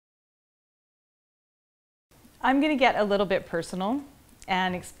I'm going to get a little bit personal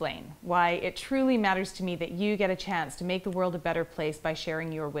and explain why it truly matters to me that you get a chance to make the world a better place by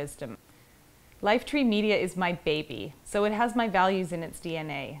sharing your wisdom. LifeTree Media is my baby, so it has my values in its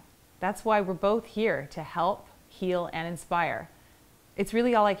DNA. That's why we're both here to help, heal, and inspire. It's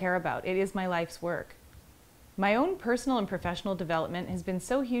really all I care about. It is my life's work. My own personal and professional development has been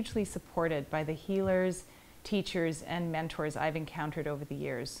so hugely supported by the healers, teachers, and mentors I've encountered over the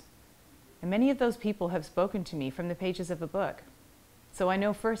years. And many of those people have spoken to me from the pages of a book. So I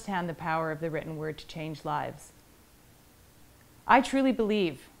know firsthand the power of the written word to change lives. I truly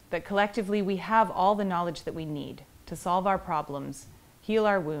believe that collectively we have all the knowledge that we need to solve our problems, heal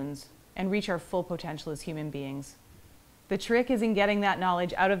our wounds, and reach our full potential as human beings. The trick is in getting that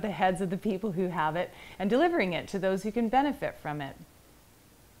knowledge out of the heads of the people who have it and delivering it to those who can benefit from it.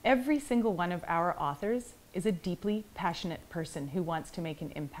 Every single one of our authors is a deeply passionate person who wants to make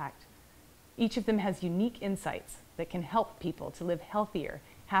an impact. Each of them has unique insights that can help people to live healthier,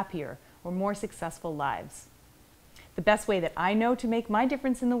 happier, or more successful lives. The best way that I know to make my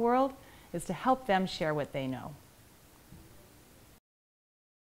difference in the world is to help them share what they know.